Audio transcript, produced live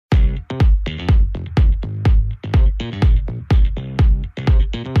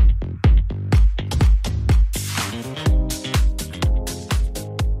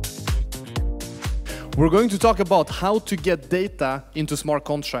We're going to talk about how to get data into smart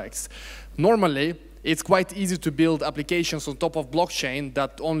contracts. Normally, it's quite easy to build applications on top of blockchain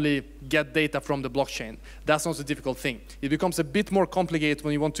that only get data from the blockchain. That's not a difficult thing. It becomes a bit more complicated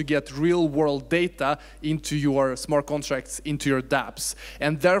when you want to get real-world data into your smart contracts, into your dApps.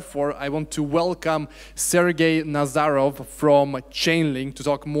 And therefore, I want to welcome Sergey Nazarov from Chainlink to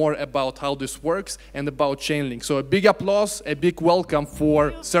talk more about how this works and about Chainlink. So a big applause, a big welcome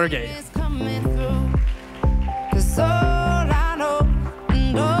for Sergey.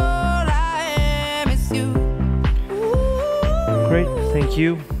 Great, thank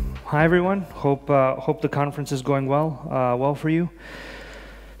you. Hi everyone. Hope the conference is going well for you.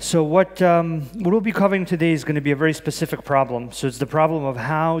 So what we'll be covering today is going to be a very specific problem. So it's the problem of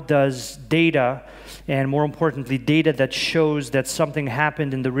how does data, and more importantly, data that shows that something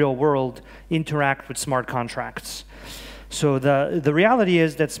happened in the real world, interact with smart contracts. So the reality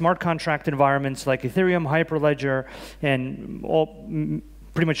is that smart contract environments like Ethereum, Hyperledger, and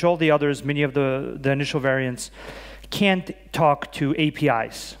pretty much all the others, many of the initial variants, can't talk to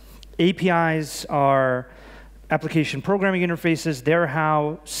APIs. APIs are application programming interfaces. They're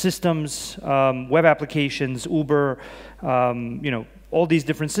how systems, web applications, Uber, all these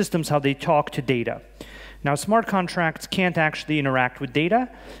different systems, how they talk to data. Now, smart contracts can't actually interact with data,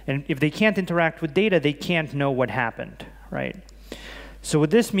 and if they can't interact with data, they can't know what happened, right? So what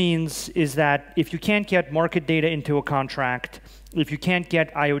this means is that if you can't get market data into a contract, if you can't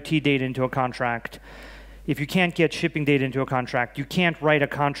get IoT data into a contract, if you can't get shipping data into a contract, you can't write a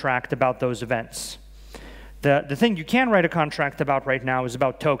contract about those events. The thing you can write a contract about right now is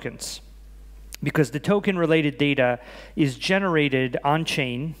about tokens, because the token-related data is generated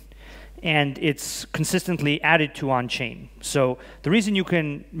on-chain, and it's consistently added to on-chain. So the reason you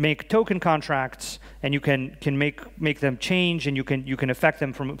can make token contracts and you can make them change and you can affect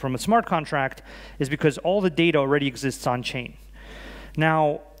them from a smart contract is because all the data already exists on-chain.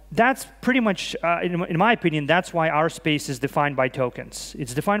 Now, that's pretty much, in my opinion, that's why our space is defined by tokens.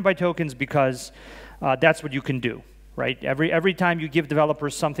 It's defined by tokens because that's what you can do, right? Every time you give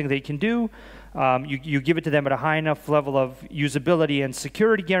developers something they can do, you give it to them at a high enough level of usability and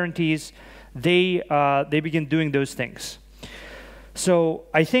security guarantees, they begin doing those things. So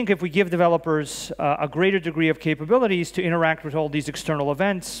I think if we give developers a greater degree of capabilities to interact with all these external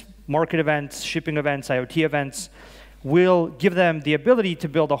events, market events, shipping events, IoT events, will give them the ability to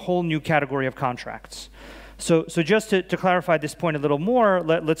build a whole new category of contracts. So just to clarify this point a little more,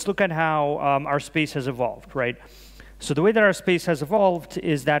 let's look at how our space has evolved, right? So the way that our space has evolved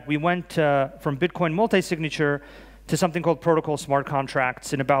is that we went from Bitcoin multi-signature to something called protocol smart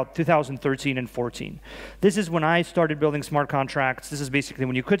contracts in about 2013 and 14. This is when I started building smart contracts. This is basically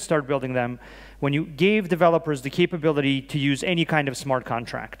when you could start building them, when you gave developers the capability to use any kind of smart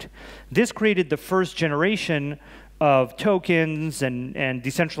contract. This created the first generation of tokens and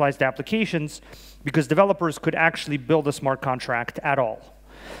decentralized applications because developers could actually build a smart contract at all.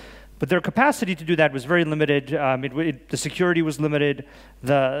 But their capacity to do that was very limited. The security was limited.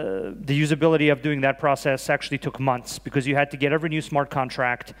 The usability of doing that process actually took months because you had to get every new smart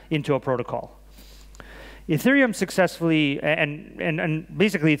contract into a protocol. Ethereum successfully, and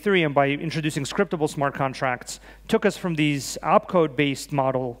basically Ethereum, by introducing scriptable smart contracts, took us from these opcode-based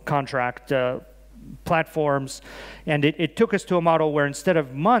model contract platforms, and it took us to a model where instead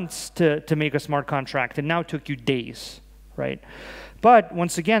of months to make a smart contract, it now took you days, right? But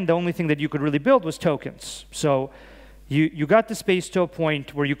once again, the only thing that you could really build was tokens. So you got the space to a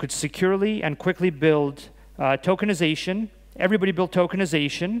point where you could securely and quickly build tokenization. Everybody built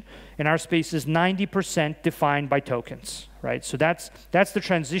tokenization, and our space is 90% defined by tokens, right? So that's the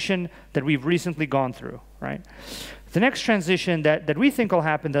transition that we've recently gone through, right? The next transition that we think will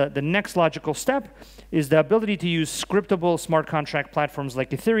happen, the next logical step, is the ability to use scriptable smart contract platforms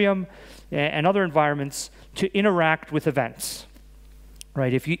like Ethereum and other environments to interact with events.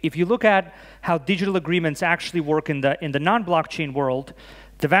 Right? If you look at how digital agreements actually work in the non-blockchain world,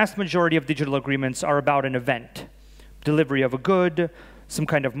 the vast majority of digital agreements are about an event. Delivery of a good, some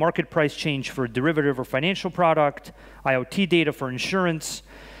kind of market price change for a derivative or financial product, IoT data for insurance.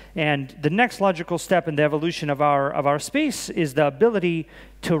 And the next logical step in the evolution of our space is the ability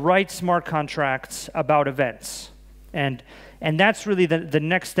to write smart contracts about events. And that's really the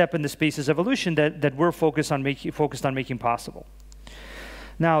next step in the space's evolution that we're focused on making possible.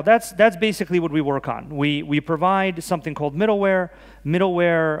 Now, that's basically what we work on. We provide something called middleware.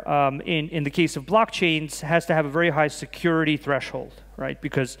 Middleware, in the case of blockchains, has to have a very high security threshold, right?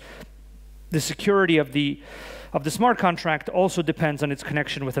 Because the security of the smart contract also depends on its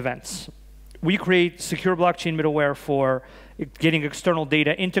connection with events. we create secure blockchain middleware for getting external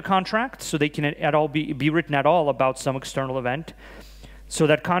data into contracts so they can at all be written at all about some external event, so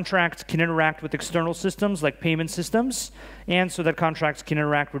that contracts can interact with external systems like payment systems, and so that contracts can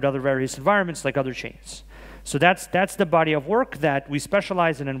interact with other various environments like other chains. So that's the body of work that we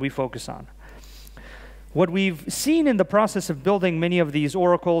specialize in and we focus on. What we've seen in the process of building many of these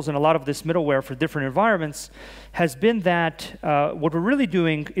oracles and a lot of this middleware for different environments has been that what we're really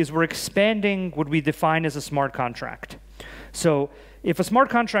doing is we're expanding what we define as a smart contract. So if a smart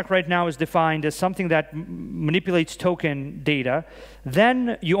contract right now is defined as something that manipulates token data,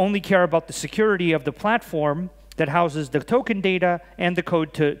 then you only care about the security of the platform that houses the token data and the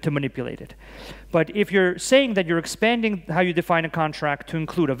code to manipulate it. But if you're saying that you're expanding how you define a contract to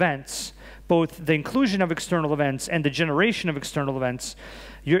include events, both the inclusion of external events and the generation of external events,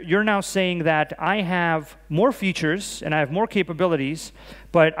 you're now saying that I have more features and I have more capabilities,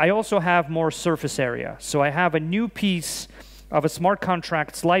 but I also have more surface area. So I have a new piece of a smart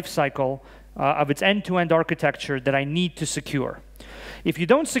contract's lifecycle of its end-to-end architecture that I need to secure. If you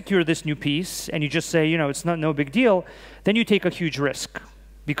don't secure this new piece and you just say, you know, it's no big deal, then you take a huge risk,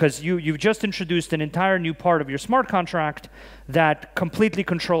 because you've just introduced an entire new part of your smart contract that completely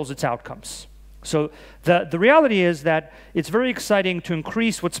controls its outcomes. So the reality is that it's very exciting to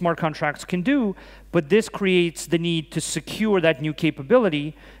increase what smart contracts can do, but this creates the need to secure that new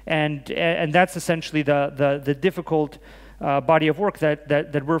capability, and that's essentially the difficult body of work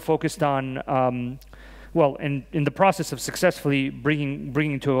that we're focused on, well, in the process of successfully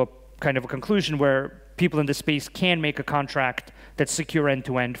bringing to a kind of a conclusion where people in this space can make a contract that's secure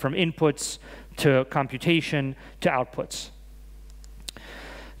end-to-end, from inputs to computation to outputs.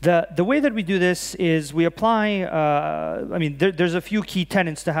 The way that we do this is we apply, I mean, there's a few key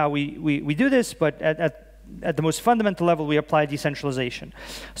tenets to how we do this, but at the most fundamental level, we apply decentralization.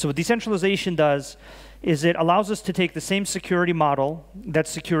 So what decentralization does is it allows us to take the same security model that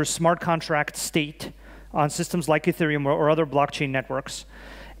secures smart contract state on systems like Ethereum or other blockchain networks,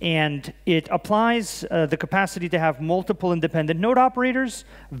 and it applies the capacity to have multiple independent node operators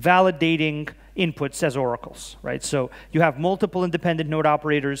validating inputs as oracles, right? So you have multiple independent node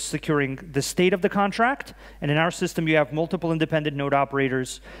operators securing the state of the contract, and in our system you have multiple independent node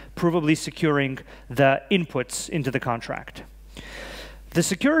operators provably securing the inputs into the contract. The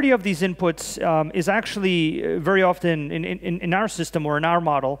security of these inputs is actually very often in our system or in our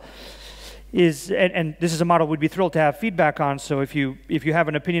model is, and this is a model we'd be thrilled to have feedback on, so if you have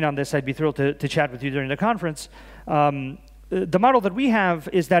an opinion on this, I'd be thrilled to chat with you during the conference. The model that we have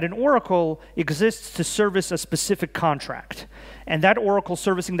is that an oracle exists to service a specific contract. And that oracle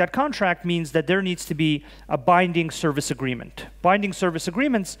servicing that contract means that there needs to be a binding service agreement. Binding service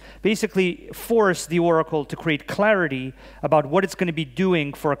agreements basically force the oracle to create clarity about what it's going to be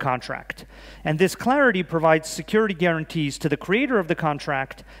doing for a contract. And this clarity provides security guarantees to the creator of the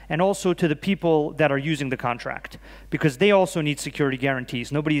contract and also to the people that are using the contract, because they also need security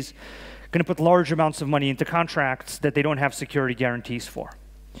guarantees. Nobody's going to put large amounts of money into contracts that they don't have security guarantees for.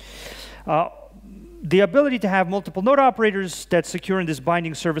 The ability to have multiple node operators that secure in this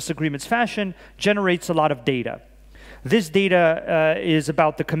binding service agreements fashion generates a lot of data. This data is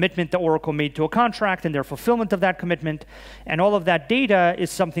about the commitment the oracle made to a contract and their fulfillment of that commitment, and all of that data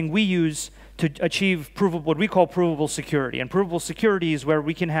is something we use to achieve what we call provable security. And provable security is where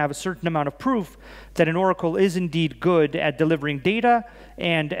we can have a certain amount of proof that an oracle is indeed good at delivering data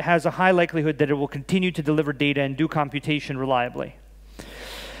and has a high likelihood that it will continue to deliver data and do computation reliably.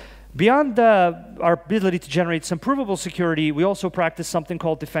 Beyond our ability to generate some provable security, we also practice something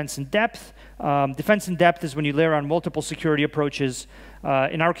called defense in depth. Defense in depth is when you layer on multiple security approaches.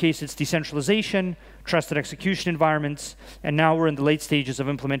 In our case, it's decentralization, trusted execution environments, and now we're in the late stages of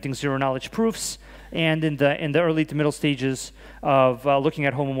implementing zero-knowledge proofs, and in the early to middle stages of looking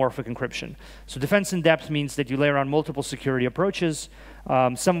at homomorphic encryption. So defense in depth means that you layer on multiple security approaches,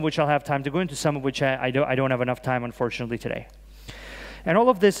 some of which I'll have time to go into, some of which I don't have enough time, unfortunately, today. And all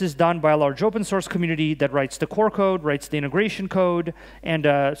of this is done by a large open source community that writes the core code, writes the integration code, and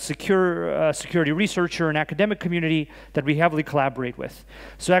a security researcher and academic community that we heavily collaborate with.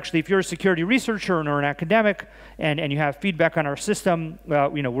 So actually, if you're a security researcher or an academic and you have feedback on our system,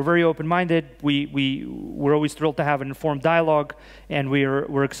 we're very open-minded. We're always thrilled to have an informed dialogue, and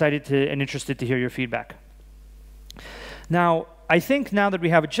we're excited and interested to hear your feedback. Now, I think now that we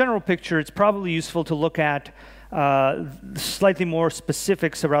have a general picture, it's probably useful to look at slightly more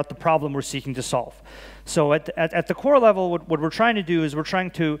specifics about the problem we're seeking to solve. So at the core level, what we're trying to do is we're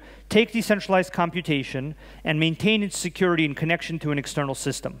trying to take decentralized computation and maintain its security in connection to an external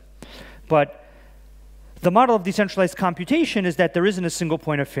system. But The model of decentralized computation is that there isn't a single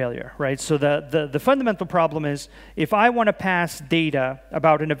point of failure, right? So the fundamental problem is, if I want to pass data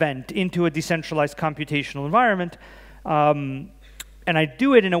about an event into a decentralized computational environment, and I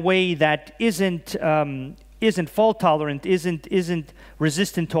do it in a way that isn't fault tolerant, isn't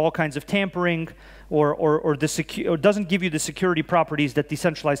resistant to all kinds of tampering, or doesn't give you the security properties that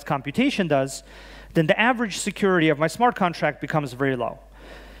decentralized computation does, then the average security of my smart contract becomes very low.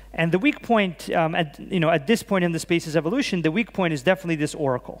 And the weak point, at this point in the space's evolution, the weak point is definitely this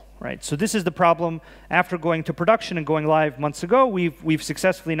oracle, right? So this is the problem. After going to production and going live months ago, we've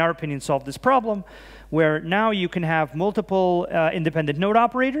successfully, in our opinion, solved this problem, where now you can have multiple independent node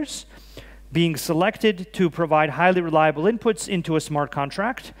operators being selected to provide highly reliable inputs into a smart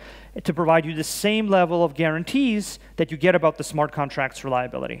contract to provide you the same level of guarantees that you get about the smart contract's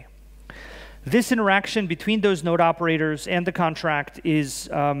reliability. This interaction between those node operators and the contract is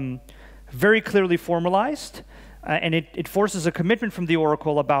very clearly formalized, and it forces a commitment from the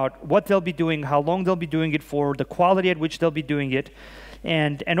oracle about what they'll be doing, how long they'll be doing it for, the quality at which they'll be doing it.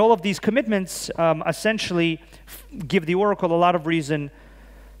 And all of these commitments essentially give the oracle a lot of reason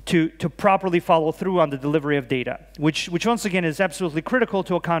to properly follow through on the delivery of data, which once again is absolutely critical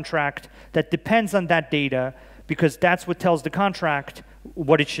to a contract that depends on that data, because that's what tells the contract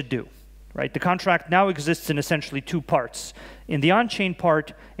what it should do. Right? The contract now exists in essentially two parts, in the on-chain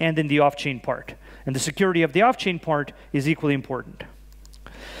part and in the off-chain part. And the security of the off-chain part is equally important.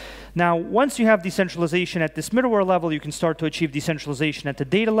 Now, once you have decentralization at this middleware level, you can start to achieve decentralization at the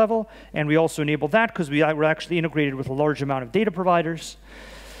data level. And we also enable that because we're actually integrated with a large amount of data providers.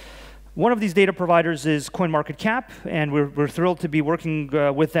 One of these data providers is CoinMarketCap, and we're thrilled to be working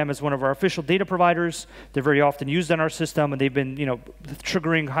with them as one of our official data providers. They're very often used in our system, and they've been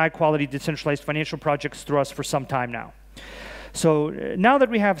triggering high-quality decentralized financial projects through us for some time now. So now that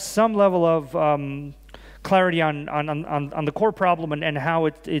we have some level of clarity on the core problem and how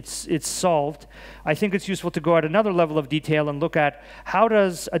it's solved, I think it's useful to go at another level of detail and look at how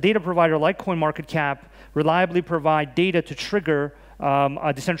does a data provider like CoinMarketCap reliably provide data to trigger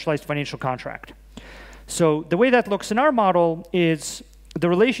a decentralized financial contract. So the way that looks in our model is the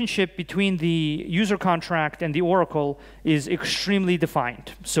relationship between the user contract and the oracle is extremely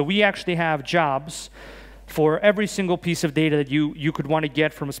defined. So we actually have jobs for every single piece of data that you could want to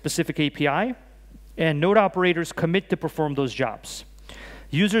get from a specific API, and node operators commit to perform those jobs.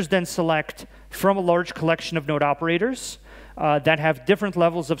 Users then select from a large collection of node operators that have different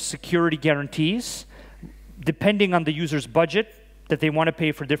levels of security guarantees, depending on the user's budget that they want to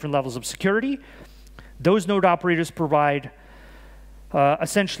pay for different levels of security. Those node operators provide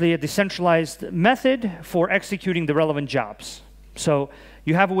essentially a decentralized method for executing the relevant jobs. So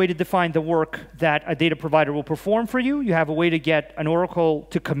you have a way to define the work that a data provider will perform for you. You have a way to get an oracle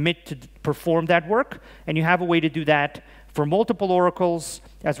to commit to perform that work. And you have a way to do that for multiple oracles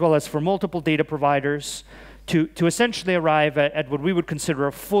as well as for multiple data providers to essentially arrive at what we would consider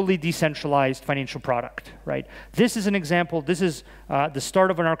a fully decentralized financial product, right? This is an example. This is the start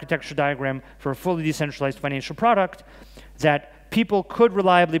of an architecture diagram for a fully decentralized financial product that people could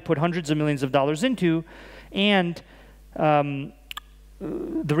reliably put hundreds of millions of dollars into. And the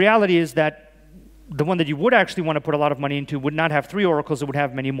reality is that the one that you would actually want to put a lot of money into would not have 3 oracles, it would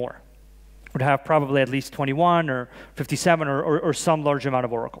have many more. It would have probably at least 21 or 57 or some large amount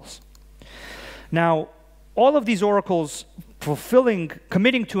of oracles. Now, all of these oracles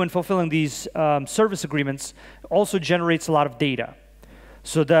committing to and fulfilling these service agreements also generates a lot of data.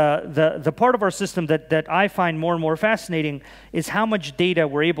 So the part of our system that I find more and more fascinating is how much data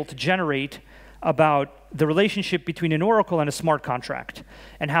we're able to generate about the relationship between an oracle and a smart contract,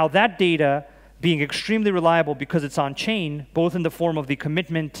 and how that data, being extremely reliable because it's on-chain, both in the form of the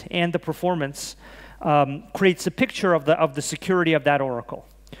commitment and the performance, creates a picture of the security of that oracle.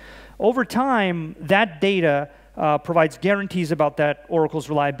 Over time, that data provides guarantees about that oracle's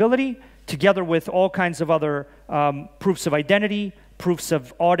reliability, together with all kinds of other proofs of identity, proofs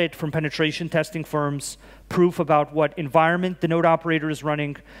of audit from penetration testing firms, proof about what environment the node operator is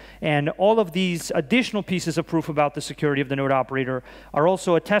running, and all of these additional pieces of proof about the security of the node operator are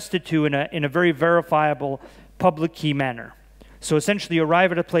also attested to in a very verifiable public key manner. So essentially, you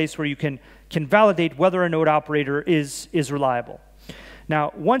arrive at a place where you can validate whether a node operator is reliable.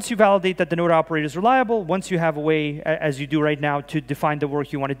 Now, once you validate that the node operator is reliable, once you have a way, as you do right now, to define the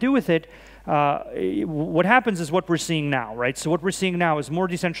work you want to do with it, what happens is what we're seeing now, right? So what we're seeing now is more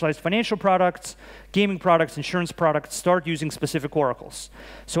decentralized financial products, gaming products, insurance products start using specific oracles.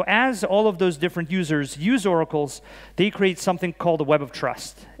 So as all of those different users use oracles, they create something called a web of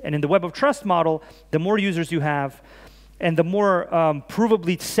trust. And in the web of trust model, the more users you have, and the more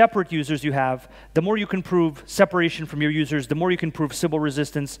provably separate users you have, the more you can prove separation from your users, the more you can prove Sybil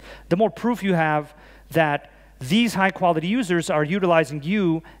resistance, the more proof you have that these high-quality users are utilizing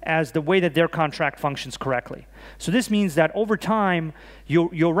you as the way that their contract functions correctly. So this means that over time,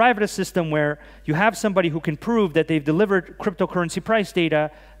 you arrive at a system where you have somebody who can prove that they've delivered cryptocurrency price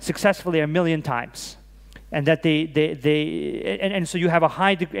data successfully 1 million times. And that and so you have a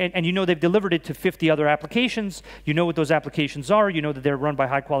high degree, and you know they've delivered it to 50 other applications. You know what those applications are. You know that they're run by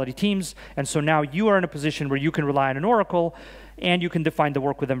high-quality teams. And so now you are in a position where you can rely on an oracle, and you can define the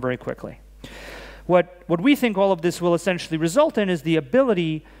work with them very quickly. What we think all of this will essentially result in is the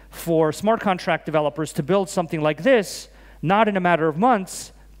ability for smart contract developers to build something like this, not in a matter of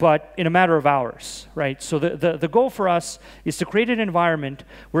months, but in a matter of hours, right? So the goal for us is to create an environment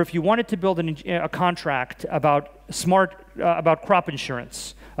where if you wanted to build a contract about crop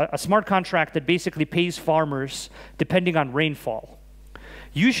insurance, a smart contract that basically pays farmers depending on rainfall,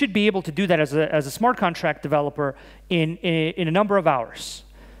 you should be able to do that as a smart contract developer in a number of hours.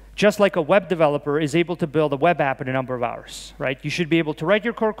 Just like a web developer is able to build a web app in a number of hours, right? You should be able to write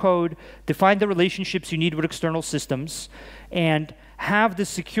your core code, define the relationships you need with external systems, and have the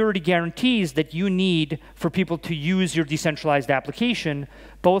security guarantees that you need for people to use your decentralized application,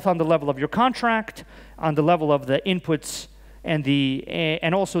 both on the level of your contract, on the level of the inputs,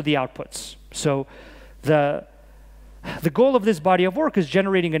 and also the outputs. So the goal of this body of work is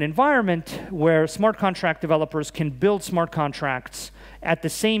generating an environment where smart contract developers can build smart contracts at the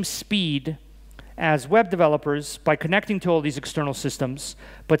same speed as web developers by connecting to all these external systems,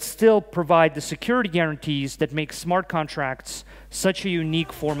 but still provide the security guarantees that make smart contracts such a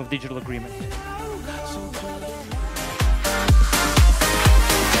unique form of digital agreement.